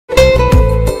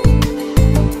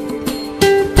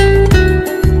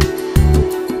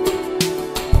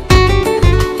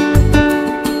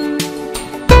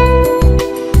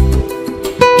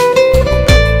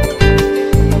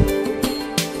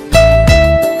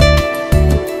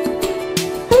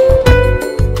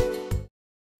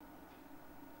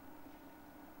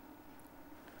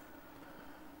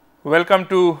Welcome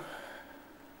to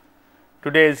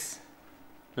today's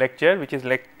lecture, which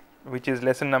is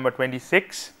lesson number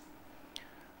 26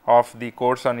 of the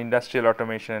course on industrial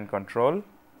automation and control.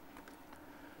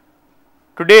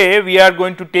 Today we are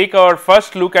going to take our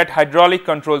first look at hydraulic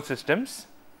control systems,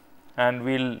 and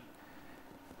we will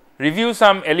review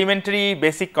some elementary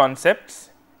basic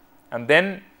concepts, and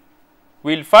then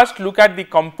we will first look at the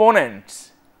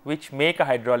components which make a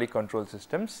hydraulic control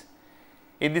systems.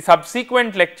 In the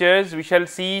subsequent lectures we shall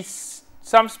see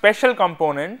some special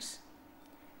components,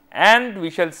 and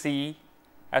we shall see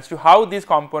as to how these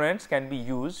components can be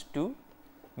used to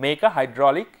make a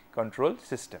hydraulic control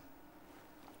system.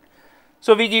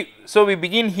 So, we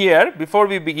begin here. Before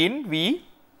we begin, we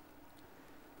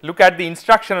look at the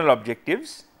instructional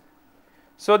objectives.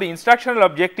 So, the instructional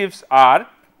objectives are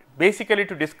basically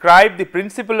to describe the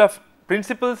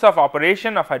principles of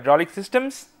operation of hydraulic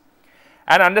systems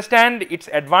and understand its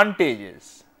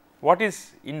advantages, what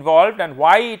is involved and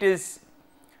why it is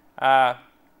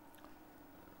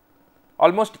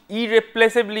almost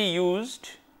irreplaceably used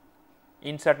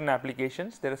in certain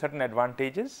applications. There are certain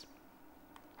advantages.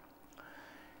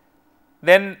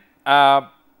 Then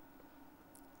of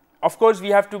course, we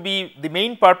have to be, the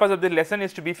main purpose of the lesson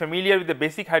is to be familiar with the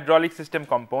basic hydraulic system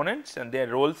components and their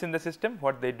roles in the system,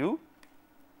 what they do,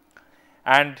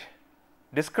 and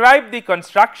describe the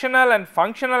constructional and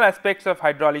functional aspects of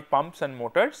hydraulic pumps and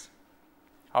motors,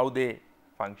 how they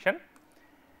function,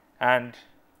 and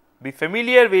be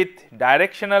familiar with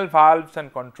directional valves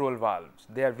and control valves.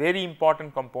 They are very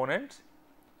important components.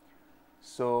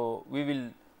 So, we will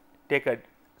take a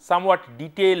somewhat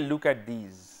detailed look at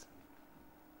these.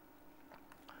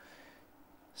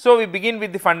 So, we begin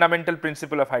with the fundamental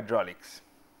principle of hydraulics,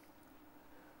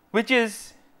 which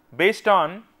is based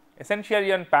on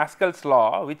essentially on Pascal's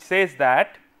law, which says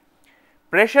that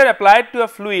pressure applied to a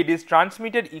fluid is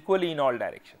transmitted equally in all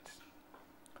directions.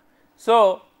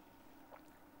 So,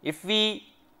 if we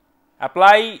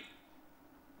apply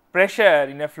pressure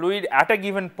in a fluid at a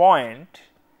given point,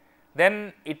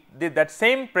 then that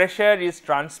same pressure is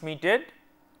transmitted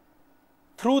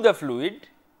through the fluid,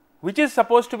 which is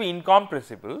supposed to be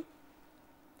incompressible,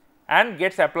 and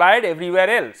gets applied everywhere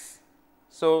else.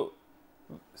 So,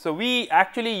 we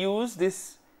actually use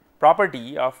this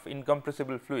property of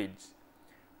incompressible fluids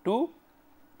to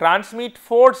transmit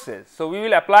forces. So, we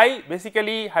will apply,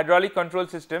 basically hydraulic control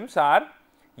systems are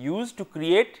used to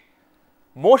create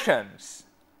motions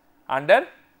under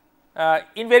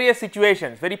in various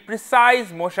situations, very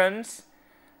precise motions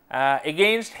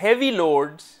against heavy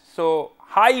loads. So,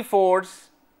 high force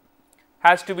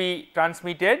has to be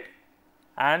transmitted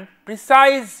and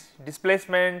precise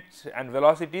displacements and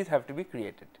velocities have to be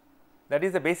created. That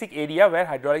is the basic area where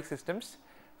hydraulic systems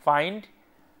find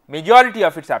majority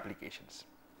of its applications.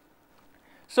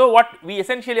 So, what we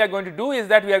essentially are going to do is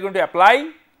that we are going to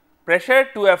apply pressure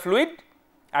to a fluid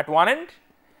at one end,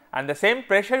 and the same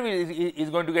pressure is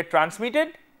going to get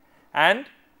transmitted and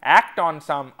act on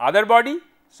some other body.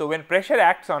 So, when pressure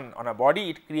acts on a body,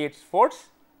 it creates force.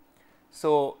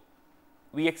 So,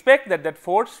 we expect that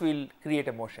force will create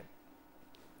a motion,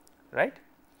 right.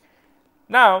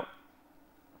 Now,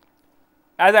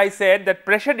 as I said, that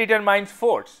pressure determines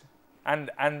force,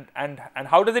 and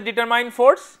how does it determine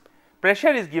force?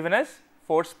 Pressure is given as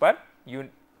force per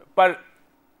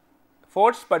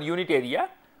unit area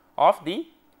of the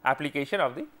application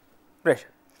of the pressure.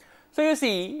 So, you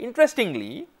see,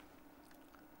 interestingly,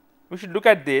 we should look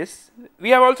at this. We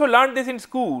have also learned this in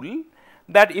school,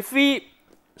 that if we,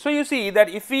 so you see that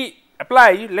if we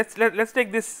apply, let's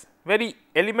take this very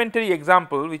elementary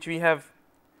example which we have,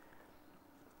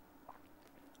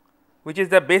 which is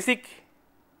the basic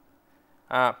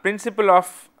principle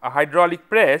of a hydraulic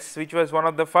press, which was one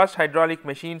of the first hydraulic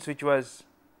machines which was.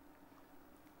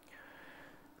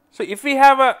 So, if we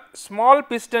have a small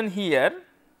piston here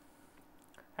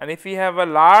and if we have a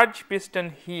large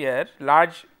piston here,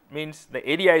 large means the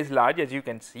area is large, as you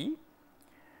can see,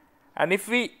 and if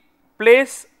we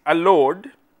place a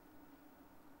load,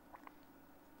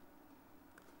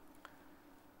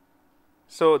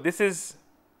 so this is,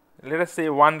 let us say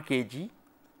 1 kg,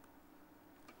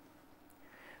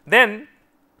 then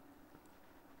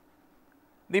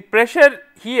the pressure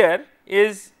here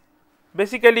is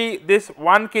basically this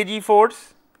 1 kg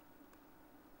force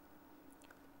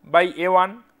by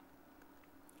A1.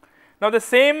 Now, the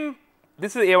same,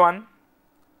 this is A1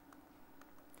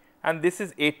 and this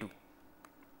is A2.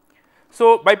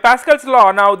 So, by Pascal's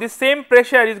law, now this same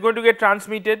pressure is going to get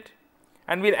transmitted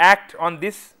and will act on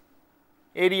this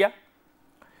area.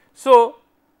 So,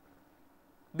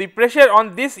 the pressure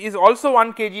on this is also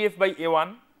 1 kgf by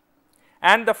A1,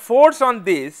 and the force on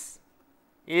this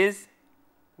is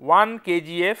 1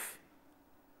 kgf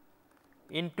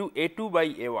into A2 by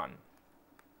A1,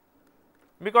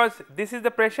 because this is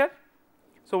the pressure.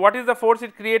 So, what is the force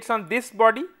it creates on this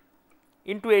body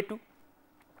into A2?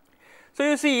 So,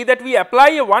 you see that we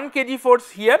apply a 1 kg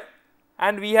force here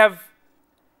and we have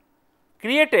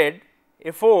created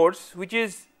a force which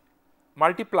is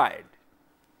multiplied.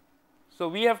 So,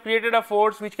 we have created a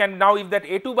force which can now, if that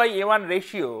A2 by A1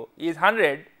 ratio is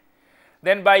 100,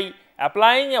 then by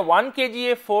applying a 1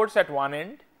 kgf force at one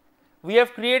end, we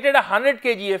have created a 100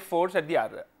 kgf force at the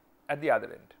other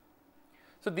end.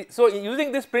 So,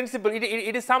 using this principle,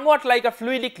 it is somewhat like a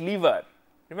fluidic lever.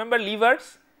 Remember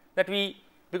levers that we,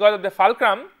 because of the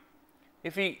fulcrum,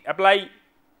 if we apply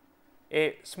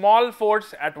a small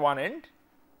force at one end,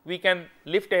 we can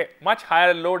lift a much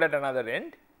higher load at another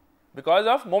end because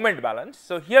of moment balance.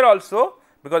 So, here also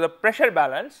because of pressure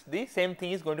balance, the same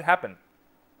thing is going to happen.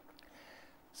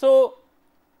 So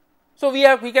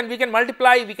we can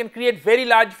multiply, we can create very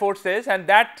large forces, and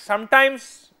that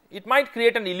sometimes it might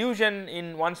create an illusion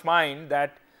in one's mind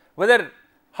that whether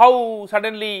how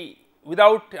suddenly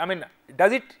without, I mean,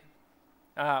 does it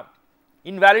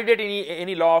invalidate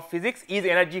any law of physics? Is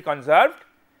energy conserved?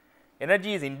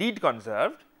 Energy is indeed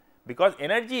conserved, because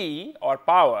energy or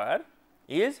power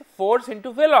is force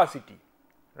into velocity,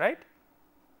 right.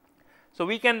 So,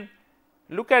 we can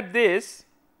look at this.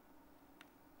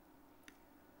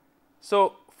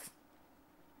 So,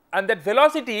 and that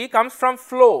velocity comes from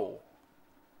flow,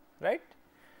 right.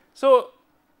 So,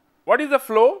 what is the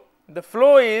flow? The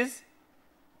flow is,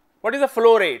 what is the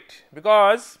flow rate?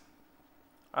 Because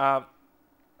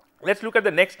let us look at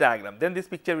the next diagram, then this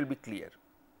picture will be clear.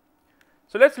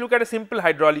 So, let us look at a simple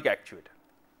hydraulic actuator.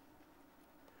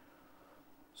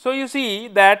 So, you see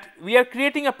that we are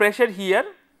creating a pressure here.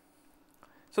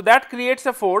 So, that creates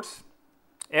a force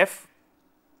F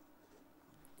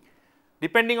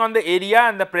depending on the area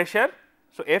and the pressure.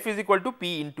 So, F is equal to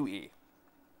P into A.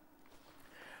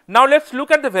 Now, let us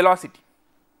look at the velocity.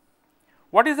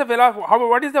 What is the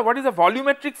what is the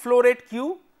volumetric flow rate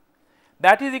Q?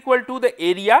 That is equal to the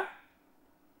area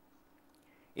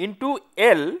into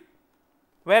L,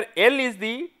 where L is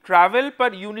the travel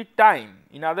per unit time.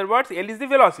 In other words, L is the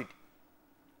velocity.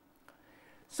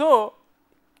 So,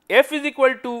 F is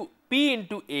equal to P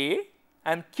into A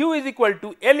and Q is equal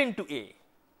to L into A.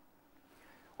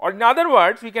 Or in other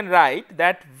words, we can write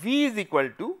that V is equal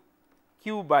to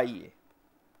Q by A.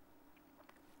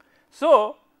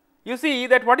 So, you see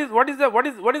that what is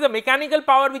the mechanical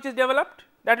power which is developed?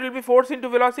 That will be force into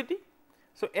velocity.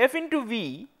 So, F into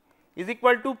V is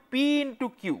equal to P into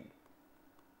Q.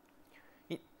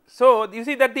 So, you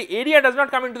see that the area does not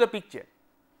come into the picture.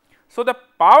 So, the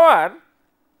power,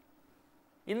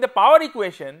 in the power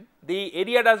equation, the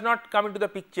area does not come into the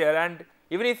picture, and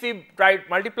even if we try to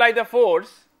multiply the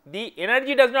force, the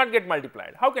energy does not get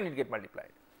multiplied. How can it get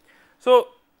multiplied? So,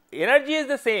 energy is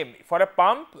the same for a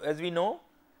pump. As we know,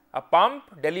 a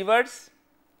pump delivers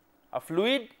a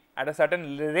fluid at a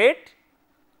certain rate,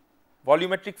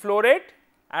 volumetric flow rate,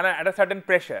 and at a certain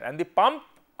pressure, and the pump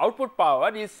output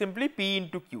power is simply P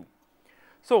into Q.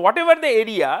 So, whatever the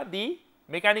area, the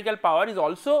mechanical power is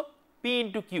also P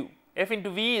into Q. F into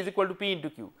V is equal to P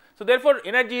into Q. So, therefore,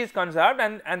 energy is conserved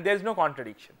and there is no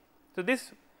contradiction. So,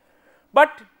 this, but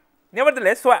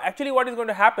nevertheless, so actually what is going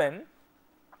to happen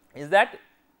is that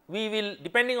we will,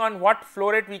 depending on what flow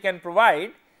rate we can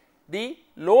provide, the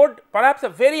load, perhaps a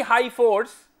very high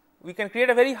force, we can create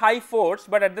a very high force,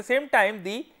 but at the same time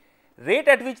the rate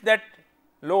at which that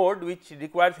load, which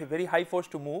requires a very high force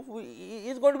to move,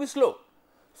 is going to be slow.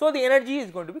 So, the energy is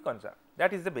going to be conserved.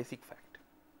 That is the basic fact.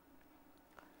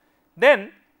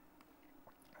 Then,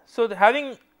 so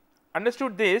having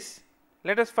understood this,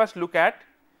 let us first look at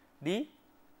the,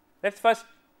 let us first,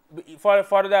 for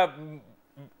the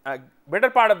better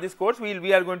part of this course,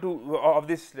 we are going to, of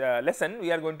this lesson,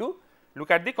 we are going to look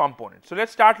at the components. So, let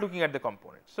us start looking at the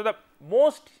components. So, the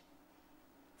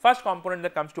first component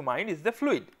that comes to mind is the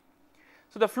fluid.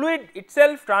 So, the fluid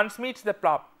itself transmits the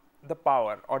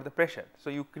power or the pressure. So,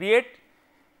 you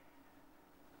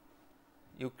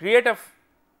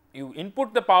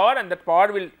input the power, and that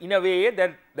power will, in a way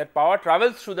that power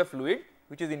travels through the fluid,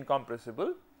 which is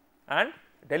incompressible, and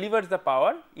delivers the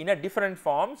power in a different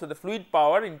form. So, the fluid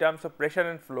power in terms of pressure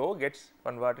and flow gets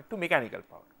converted to mechanical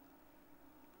power.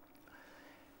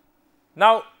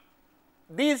 Now,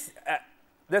 these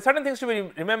there are certain things to be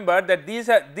remembered, that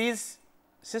these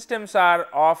systems are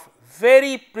of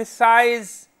very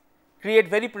precise, create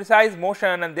very precise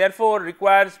motion, and therefore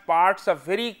requires parts of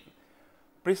very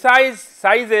precise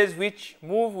sizes which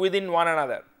move within one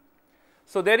another.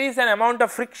 So, there is an amount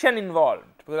of friction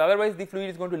involved, because otherwise the fluid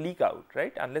is going to leak out,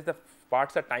 right. Unless the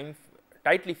parts are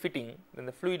tightly fitting, then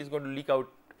the fluid is going to leak out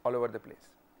all over the place.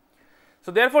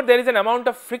 So, therefore, there is an amount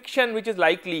of friction which is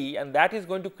likely, and that is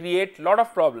going to create lot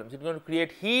of problems. It is going to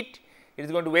create heat, it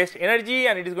is going to waste energy,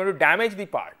 and it is going to damage the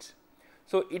parts.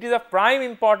 So, it is of prime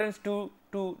importance to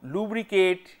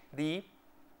lubricate the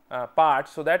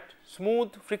parts, so that smooth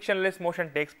frictionless motion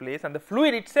takes place, and the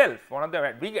fluid itself, one of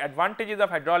the big advantages of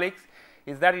hydraulics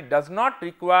is that it does not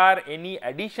require any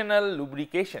additional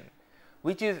lubrication,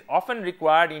 which is often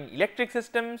required in electric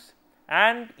systems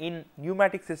and in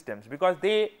pneumatic systems, because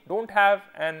they do not have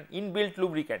an inbuilt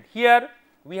lubricant. Here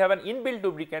we have an inbuilt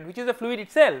lubricant, which is the fluid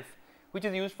itself, which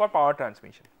is used for power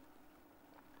transmission.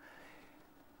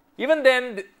 Even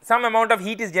then, some amount of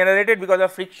heat is generated because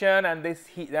of friction, and this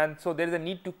heat, and so there is a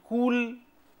need to cool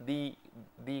the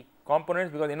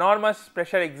components, because enormous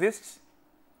pressure exists,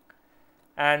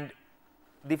 and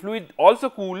the fluid also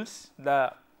cools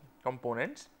the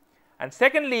components. And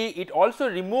secondly, it also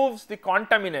removes the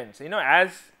contaminants, as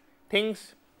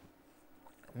things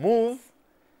move,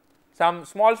 some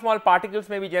small particles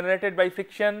may be generated by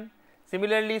friction.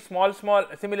 Similarly,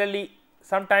 similarly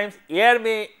sometimes air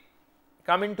may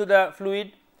come into the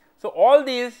fluid. So, all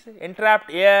these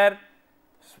entrapped air,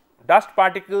 dust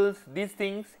particles, these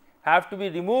things have to be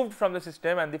removed from the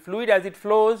system, and the fluid as it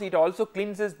flows, it also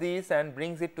cleanses these and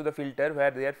brings it to the filter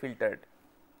where they are filtered.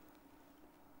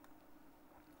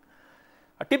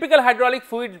 A typical hydraulic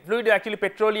fluid is actually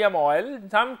petroleum oil. In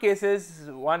some cases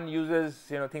one uses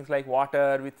things like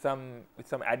water with some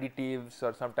additives,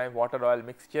 or sometimes water oil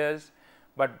mixtures,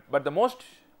 but the most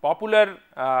popular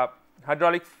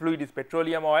hydraulic fluid is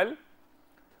petroleum oil,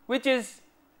 which is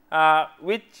very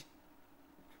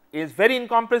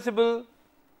incompressible.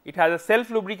 It has a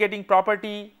self lubricating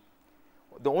property.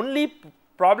 The only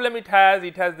problem it has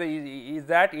is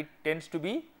that it tends to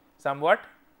be somewhat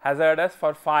hazardous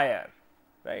for fire,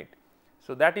 right.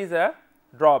 So, that is a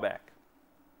drawback.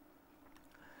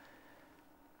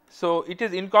 So, it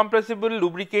is incompressible,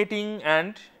 lubricating,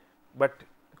 but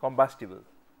combustible.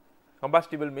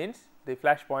 Combustible means the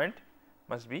flash point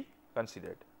must be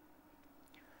considered.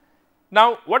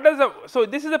 Now, so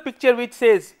this is a picture which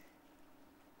says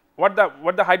what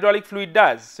the hydraulic fluid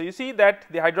does. So, you see that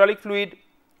the hydraulic fluid,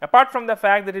 apart from the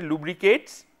fact that it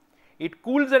lubricates, it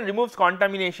cools and removes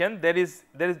contamination. There is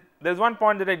one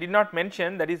point that I did not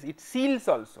mention, that is it seals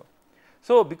also.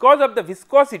 So, because of the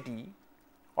viscosity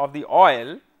of the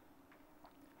oil,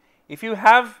 if you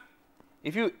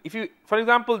for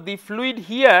example, the fluid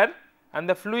here and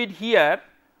the fluid here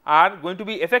are going to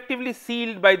be effectively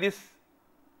sealed by this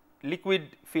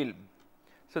liquid film.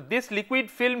 So, this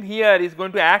liquid film here is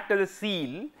going to act as a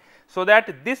seal, so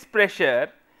that this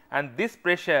pressure and this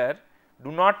pressure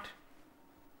do not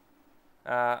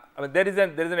there is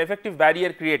an effective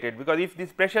barrier created, because if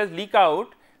these pressures leak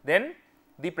out, then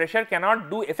the pressure cannot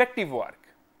do effective work.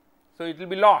 So, it will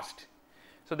be lost.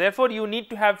 So, therefore, you need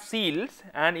to have seals,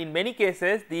 and in many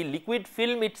cases the liquid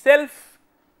film itself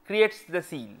creates the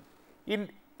seal. In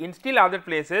still other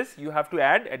places you have to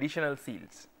add additional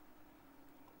seals.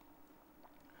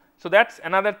 So, that is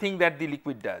another thing that the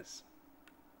liquid does.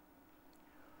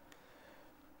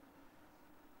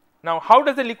 Now, how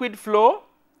does the liquid flow?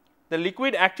 The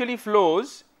liquid actually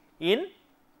flows in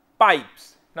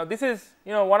pipes. Now, this is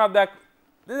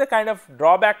this is a kind of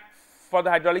drawback for the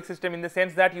hydraulic system, in the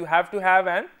sense that you have to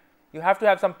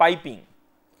have some piping,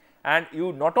 and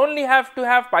you not only have to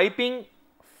have piping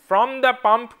from the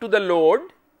pump to the load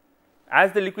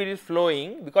as the liquid is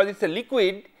flowing, because it is a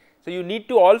liquid. So, you need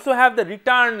to also have the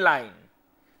return line.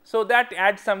 So, that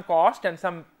adds some cost and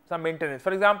some maintenance.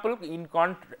 For example,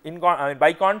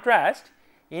 by contrast,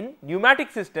 in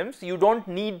pneumatic systems you do not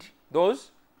need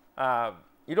those,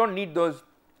 you do not need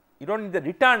the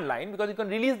return line, because you can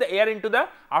release the air into the,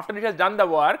 after it has done the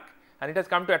work and it has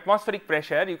come to atmospheric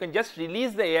pressure, you can just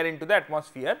release the air into the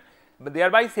atmosphere, but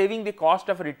thereby saving the cost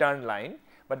of a return line.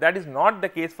 But that is not the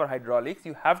case for hydraulics,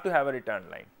 you have to have a return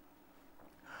line.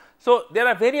 So, there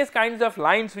are various kinds of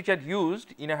lines which are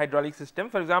used in a hydraulic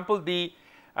system. For example,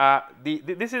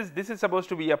 this is supposed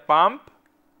to be a pump,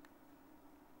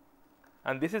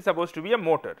 and this is supposed to be a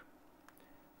motor.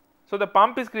 So, the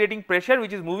pump is creating pressure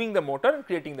which is moving the motor and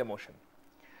creating the motion.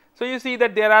 So, you see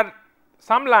that there are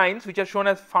some lines which are shown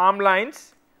as farm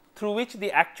lines, through which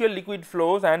the actual liquid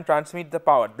flows and transmits the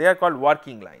power. They are called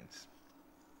working lines.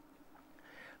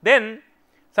 Then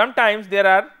sometimes there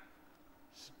are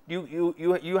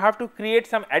you have to create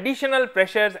some additional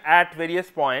pressures at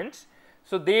various points.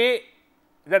 So,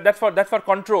 that's for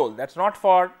control, that is not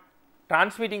for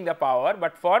transmitting the power,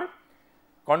 but for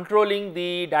controlling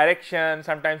the direction,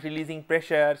 sometimes releasing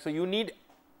pressure. So, you need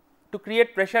to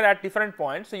create pressure at different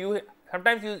points. So, you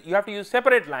sometimes you have to use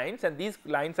separate lines, and these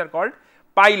lines are called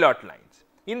pilot lines.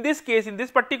 In this case, in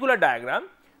this particular diagram,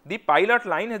 the pilot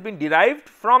line has been derived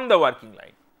from the working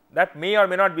line. That may or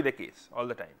may not be the case all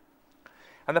the time,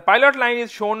 and the pilot line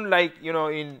is shown like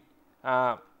in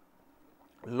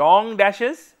long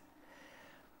dashes.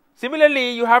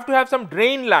 Similarly, you have to have some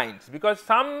drain lines, because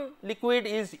some liquid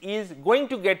is going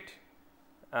to get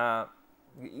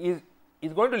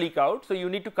is going to leak out. So, you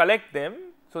need to collect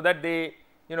them so that they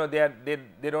they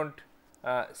do not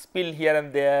spill here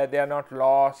and there, they are not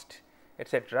lost,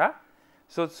 etc.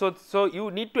 So,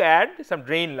 you need to add some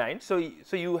drain lines. So,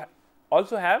 you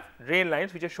also have drain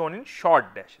lines which are shown in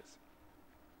short dashes.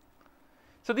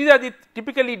 So, these are the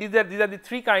typically these are the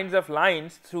three kinds of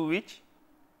lines through which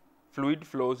fluid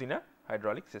flows in a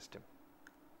hydraulic system.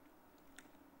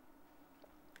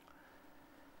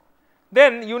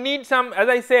 Then you need some, as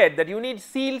I said, that you need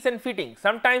seals and fittings.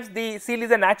 Sometimes the seal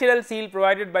is a natural seal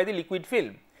provided by the liquid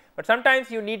film, but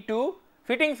sometimes you need to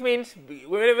fittings means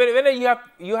whenever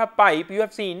you have pipe, you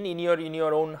have seen in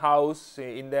your own house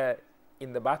in the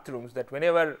bathrooms that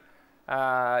whenever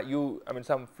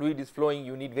some fluid is flowing,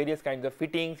 you need various kinds of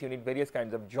fittings, you need various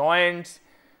kinds of joints,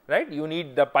 right. You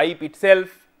need the pipe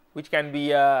itself, which can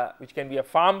be a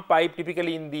farm pipe.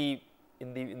 Typically in the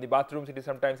bathrooms, it is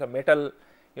sometimes a metal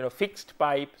fixed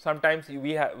pipe. Sometimes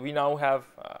we now have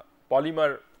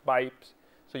polymer pipes.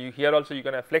 So, here also you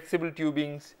can have flexible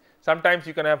tubings. Sometimes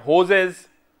you can have hoses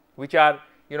which are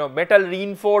metal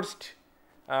reinforced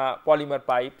polymer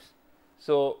pipes.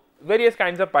 So, various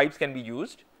kinds of pipes can be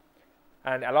used,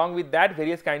 and along with that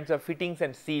various kinds of fittings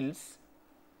and seals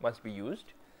must be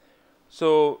used.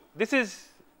 So, this is,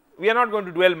 we are not going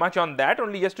to dwell much on that,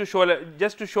 only just to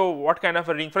show what kind of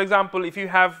a ring. For example, if you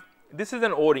have, this is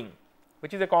an O-ring,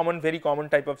 which is a very common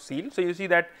type of seal. So, you see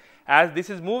that as this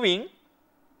is moving,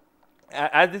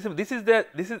 as this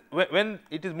is when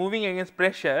it is moving against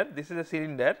pressure, this is a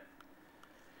cylinder.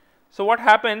 So, what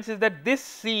happens is that this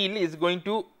seal is going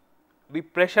to be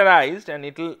pressurized and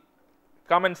it will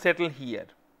come and settle here,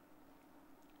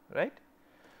 right.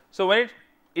 So, when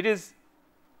it is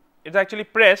actually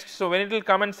pressed. So, when it will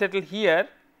come and settle here,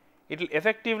 it will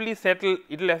effectively settle,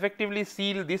 it will effectively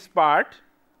seal this part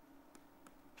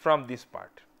from this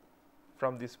part,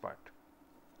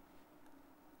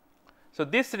 So,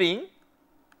 this ring,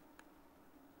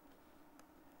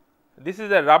 this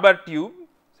is a rubber tube.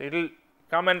 So, it will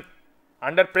come and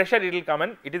under pressure it will come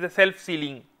and it is a self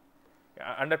sealing,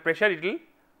 under pressure it will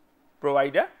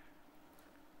provide a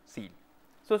seal.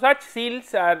 So, such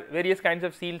seals are, various kinds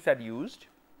of seals are used.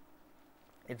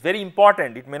 It is very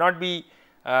important, it may not be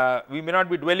we may not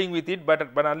be dwelling with it, but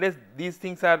unless these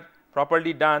things are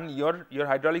properly done, your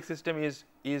hydraulic system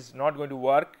is not going to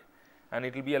work, and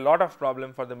it will be a lot of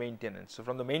problem for the maintenance. So,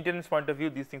 from the maintenance point of view,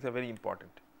 these things are very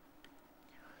important.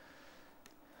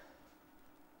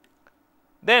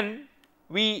 Then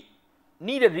we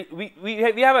need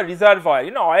we have a reservoir.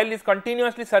 Oil is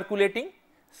continuously circulating.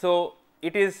 So,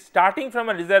 it is starting from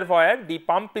a reservoir, the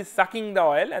pump is sucking the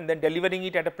oil and then delivering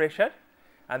it at a pressure,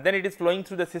 and then it is flowing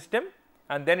through the system,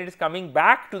 and then it is coming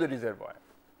back to the reservoir,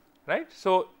 right.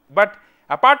 So, but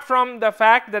apart from the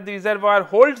fact that the reservoir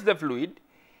holds the fluid,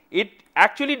 it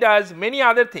actually does many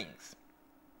other things.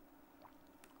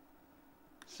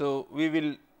 So,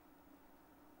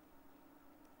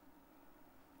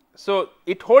 so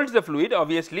it holds the fluid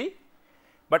obviously,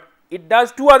 but it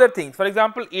does two other things. For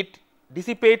example, it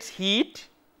dissipates heat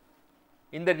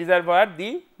in the reservoir,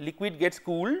 the liquid gets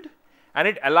cooled, and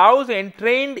it allows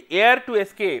entrained air to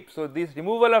escape. So, this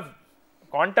removal of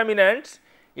contaminants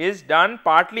is done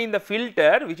partly in the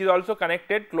filter, which is also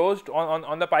connected closed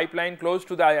on the pipeline, close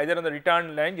to the either on the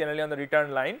return line, generally on the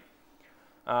return line,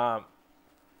 so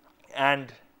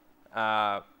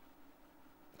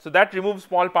that removes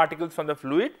small particles from the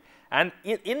fluid, and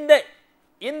in the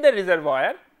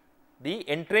reservoir the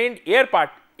entrained air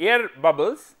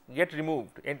bubbles get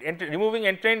removed. Removing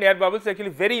entrained air bubbles is actually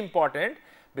very important,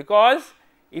 because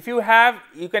if you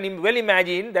can well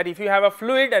imagine that if you have a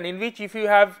fluid and in which if you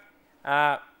have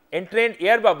entrained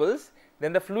air bubbles,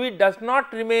 then the fluid does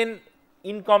not remain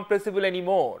incompressible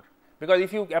anymore, because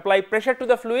if you apply pressure to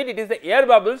the fluid, it is the air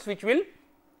bubbles which will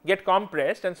get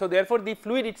compressed, and so therefore the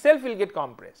fluid itself will get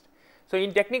compressed. So,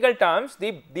 in technical terms,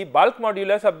 the bulk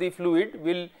modulus of the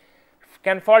fluid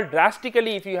can fall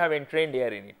drastically if you have entrained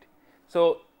air in it.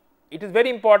 So, it is very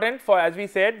important for, as we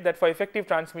said, that for effective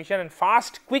transmission and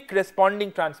fast quick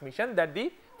responding transmission, that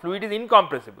the fluid is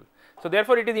incompressible. So,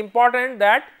 therefore, it is important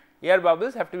that air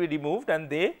bubbles have to be removed, and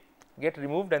they get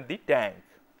removed in the tank.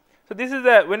 So, this is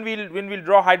when we will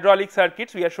draw hydraulic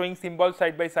circuits, we are showing symbols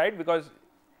side by side, because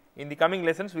in the coming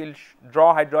lessons we will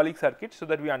draw hydraulic circuits so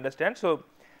that we understand. So,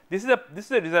 this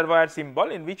is a reservoir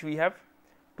symbol in which we have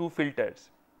two filters.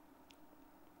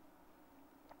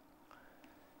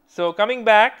 So, coming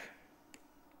back,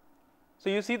 so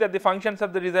you see that the functions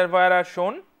of the reservoir are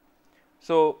shown.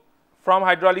 So, from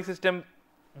hydraulic system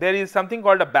there is something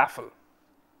called a baffle.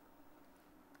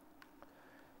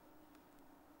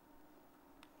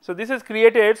 So, this is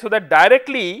created so that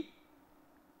directly,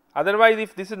 otherwise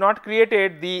if this is not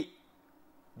created,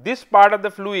 this part of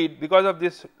the fluid, because of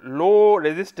this low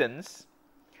resistance,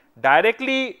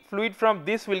 directly fluid from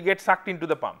this will get sucked into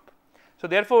the pump. So,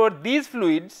 therefore, these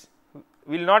fluids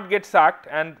will not get sucked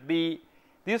and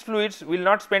these fluids will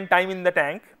not spend time in the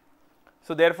tank.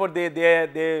 So, therefore,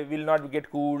 they will not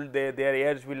get cooled, their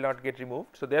airs will not get removed.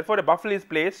 So, therefore, a baffle is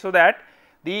placed so that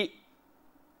the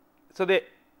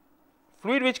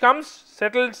fluid which comes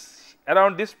settles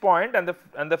around this point and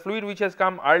the fluid which has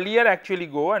come earlier actually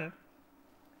go and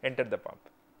enter the pump.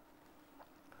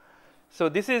 So,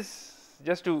 this is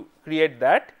just to create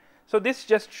that. So, this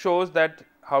just shows that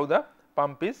how the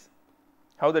pump is,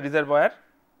 how the reservoir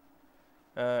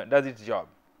does its job.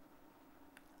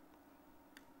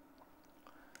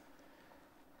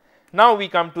 Now, we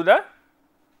come to the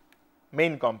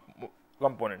main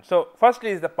component. So, first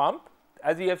is the pump.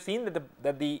 As we have seen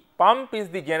that the pump is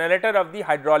the generator of the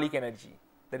hydraulic energy,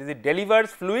 that is it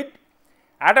delivers fluid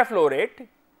at a flow rate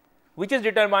which is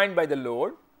determined by the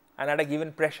load and at a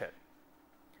given pressure.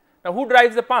 Now, who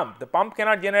drives the pump? The pump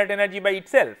cannot generate energy by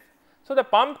itself. So, the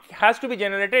pump has to be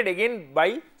generated again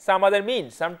by some other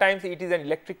means. Sometimes it is an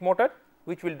electric motor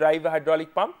which will drive a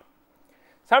hydraulic pump.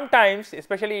 Sometimes,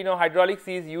 especially hydraulics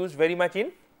is used very much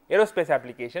in aerospace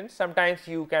applications. Sometimes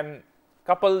you can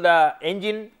couple the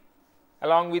engine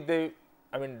along with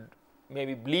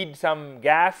maybe bleed some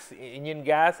gas, engine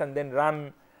gas, and then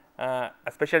run a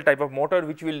special type of motor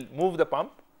which will move the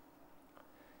pump.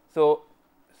 So,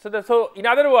 in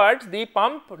other words, the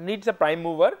pump needs a prime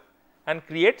mover and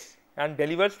creates and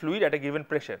delivers fluid at a given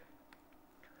pressure.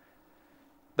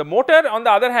 The motor, on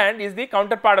the other hand, is the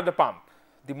counterpart of the pump.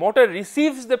 The motor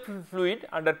receives the fluid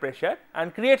under pressure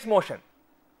and creates motion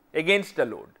against the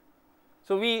load.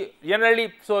 So, we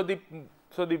generally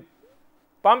the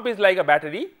pump is like a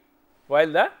battery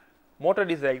while the motor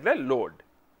is like the load,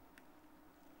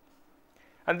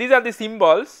 and these are the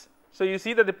symbols. So, you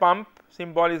see that the pump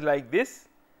symbol is like this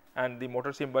and the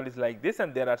motor symbol is like this,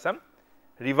 and there are some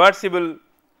reversible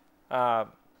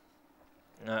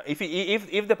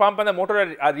if the pump and the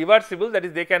motor are reversible, that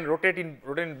is they can rotate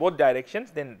in both directions,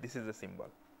 then this is the symbol.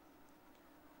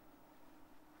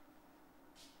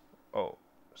 Oh,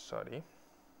 sorry.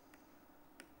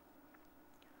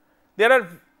 There are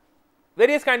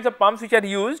various kinds of pumps which are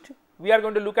used. We are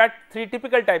going to look at three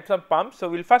typical types of pumps. So,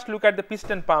 we will first look at the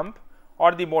piston pump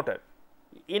or the motor.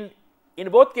 In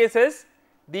both cases,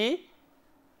 the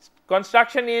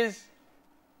construction is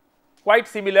quite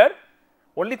similar.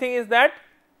 Only thing is that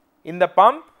in the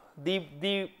pump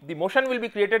the motion will be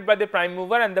created by the prime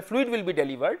mover and the fluid will be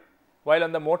delivered, while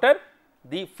on the motor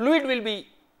the fluid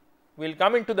will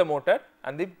come into the motor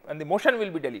and the motion will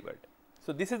be delivered.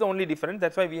 So, this is the only difference,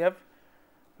 that is why we are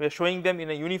showing them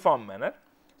in a uniform manner.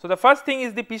 So, the first thing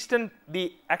is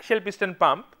the axial piston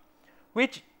pump,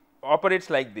 which operates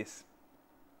like this.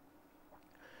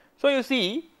 So, you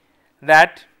see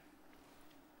that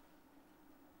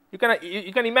you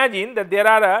can imagine that there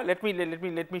are let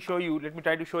me show you, let me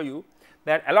try to show you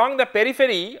that along the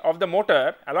periphery of the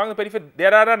motor,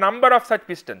 there are a number of such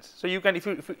pistons. So, you can if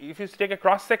you take a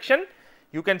cross section,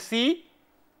 you can see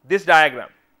this diagram,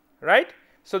 right.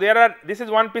 So, this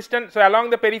is one piston. So, along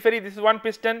the periphery this is one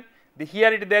piston,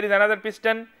 here there is another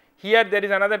piston, here there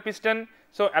is another piston.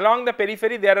 So, along the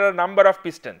periphery there are a number of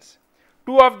pistons,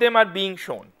 two of them are being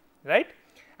shown, right,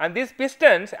 and these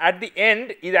pistons at the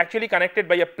end is actually connected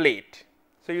by a plate.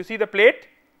 So, you see the plate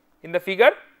in the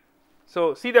figure.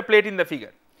 So, see the plate in the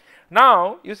figure.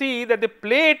 Now, you see that the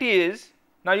plate is,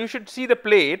 now you should see the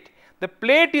plate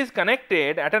is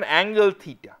connected at an angle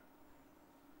theta.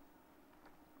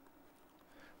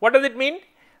 What does it mean?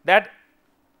 That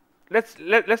let's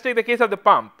take the case of the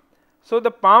pump. So,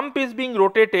 the pump is being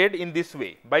rotated in this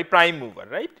way by prime mover,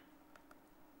 right.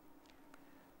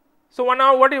 So,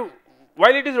 now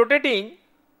while it is rotating,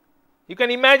 you can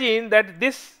imagine that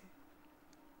this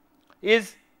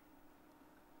is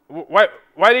while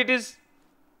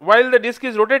the disc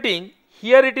is rotating,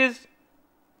 here it is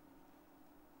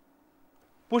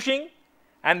pushing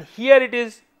and here it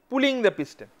is pulling the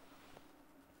piston,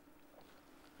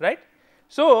 right.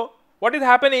 So, what is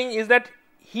happening is that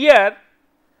here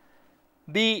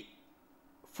the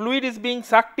fluid is being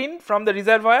sucked in from the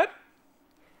reservoir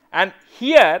and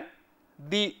here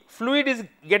the fluid is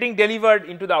getting delivered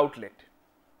into the outlet.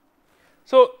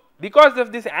 So, because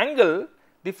of this angle,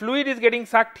 the fluid is getting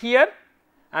sucked here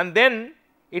and then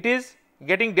it is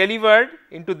getting delivered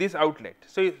into this outlet.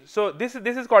 So this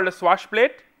is called a swash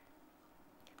plate.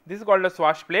 This is called a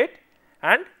swash plate,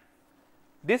 and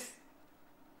this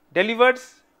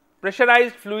delivers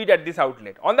pressurized fluid at this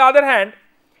outlet. On the other hand,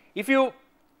 if you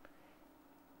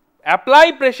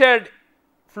apply pressured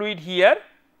fluid here,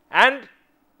 and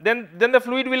then the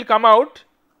fluid will come out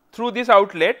through this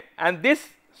outlet, and this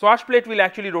swash plate will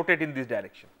actually rotate in this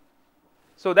direction.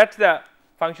 So that is the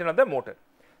function of the motor.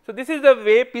 So this is the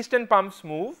way piston pumps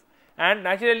move, and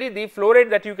naturally the flow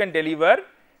rate that you can deliver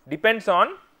depends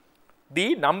on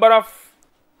the number of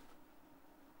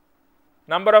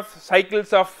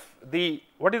cycles of the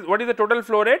what is the total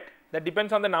flow rate, that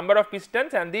depends on the number of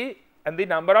pistons and the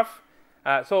number of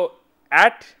so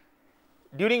at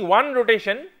during one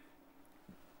rotation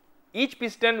each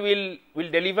piston will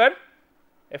deliver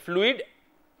a fluid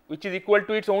which is equal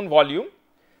to its own volume.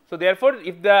 So therefore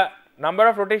if the number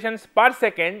of rotations per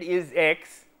second is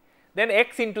x, then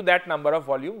x into that number of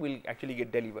volume will actually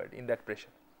get delivered in that pressure.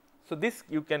 So this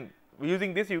you can,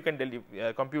 using this you can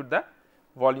compute the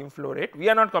volume flow rate. We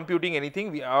are not computing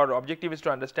anything, our objective is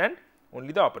to understand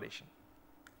only the operation.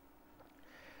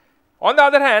 On the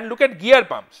other hand, look at gear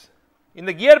pumps. In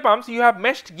the gear pumps you have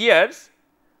meshed gears.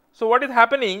 So what is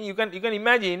happening, you can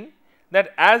imagine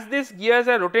that as these gears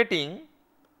are rotating,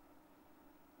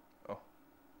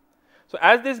 so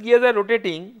as these gears are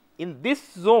rotating in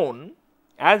this zone,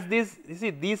 as this, you see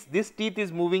this teeth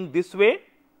is moving this way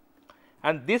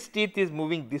and this teeth is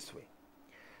moving this way.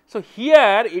 So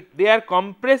here they are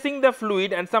compressing the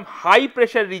fluid and some high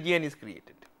pressure region is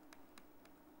created.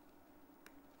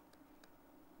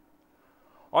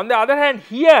 On the other hand,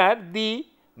 here the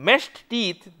meshed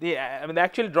teeth, the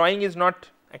actual drawing is not,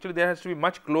 actually there has to be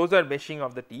much closer meshing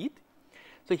of the teeth.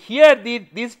 So here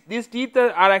these teeth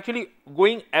are actually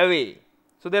going away,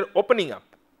 so they are opening up.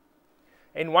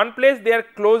 In one place they are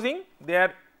closing, they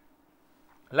are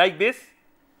like this.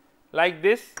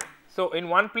 So in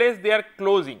one place they are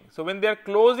closing. So when they are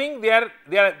closing, they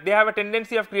have a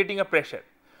tendency of creating a pressure.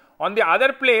 On the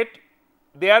other plate,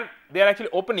 they are actually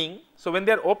opening. So when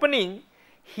they are opening,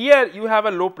 here you have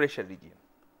a low pressure region.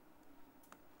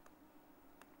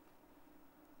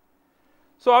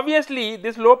 So obviously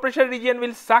this low pressure region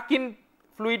will suck in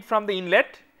fluid from the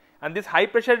inlet, and this high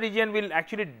pressure region will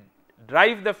actually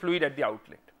drive the fluid at the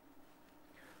outlet.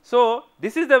 So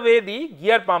this is the way the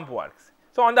gear pump works.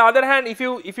 So on the other hand, if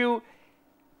you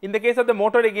in the case of the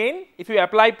motor again, if you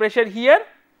apply pressure here,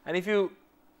 and if you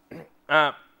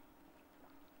what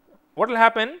will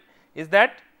happen is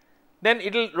that then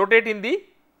it will rotate in the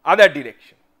other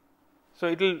direction. So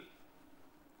it will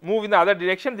move in the other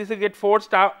direction, this will get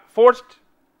forced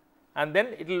and then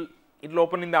it will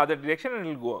open in the other direction and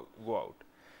it will go out.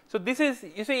 So this is,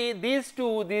 you see, these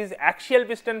axial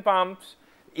piston pumps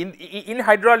in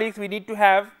hydraulics, we need to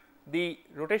have the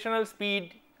rotational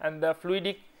speed and the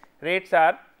fluidic rates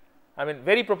are, I mean,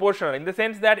 very proportional, in the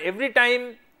sense that every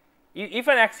time if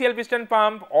an axial piston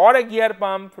pump or a gear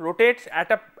pump rotates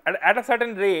at a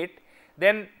certain rate,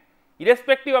 then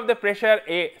irrespective of the pressure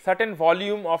a certain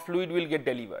volume of fluid will get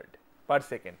delivered per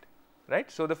second, right.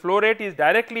 So the flow rate is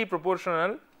directly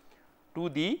proportional to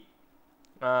the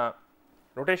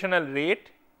rotational rate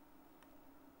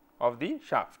of the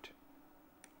shaft.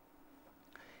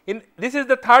 This is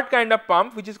the third kind of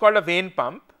pump, which is called a vane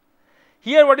pump.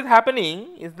 Here what is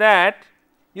happening is that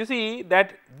you see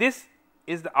that this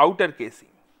is the outer casing.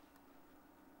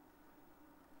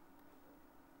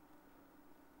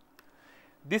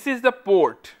 This is the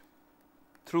port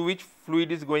through which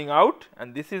fluid is going out,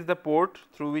 and this is the port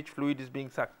through which fluid is being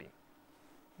sucked in.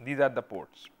 These are the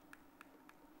ports.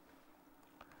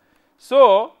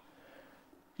 So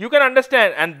you can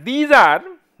understand, and these are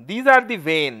the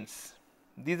vanes.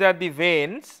 These are the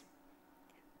vanes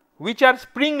which are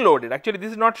spring loaded. Actually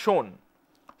this is not shown.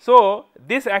 So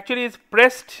this actually is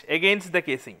pressed against the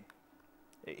casing.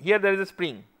 Here there is a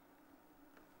spring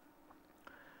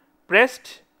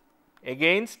pressed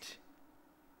against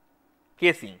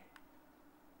casing.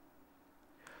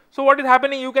 So what is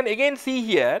happening, you can again see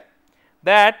here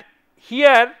that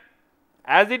here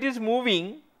as it is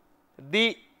moving,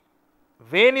 the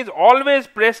vane is always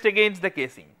pressed against the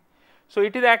casing. So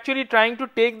it is actually trying to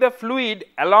take the fluid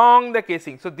along the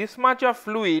casing. So this much of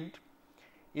fluid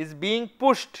is being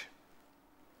pushed.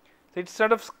 So it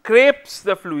sort of scrapes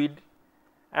the fluid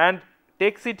and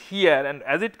takes it here, and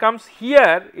as it comes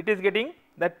here, it is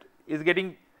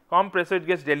getting compressed, so it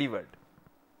gets delivered.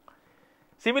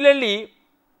 Similarly,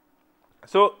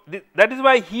 So, that is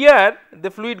why here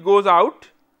the fluid goes out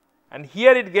and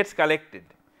here it gets collected.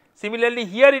 Similarly,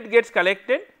 here it gets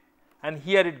collected and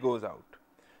here it goes out.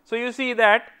 So, you see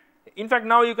that in fact,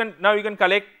 now you can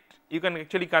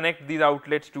actually connect these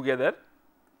outlets together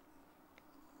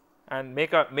and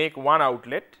make one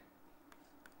outlet,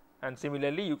 and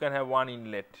similarly you can have one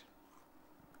inlet.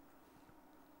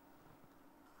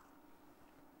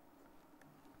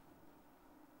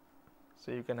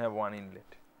 So, you can have one inlet.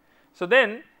 So,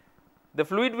 then the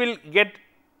fluid will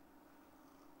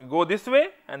go this way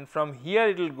and from here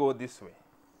it will go this way,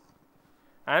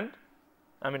 and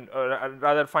I mean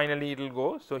rather finally it will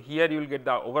go. So, here you will get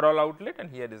the overall outlet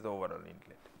and here is the overall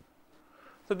inlet.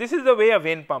 So, this is the way a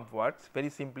vane pump works, very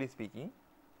simply speaking.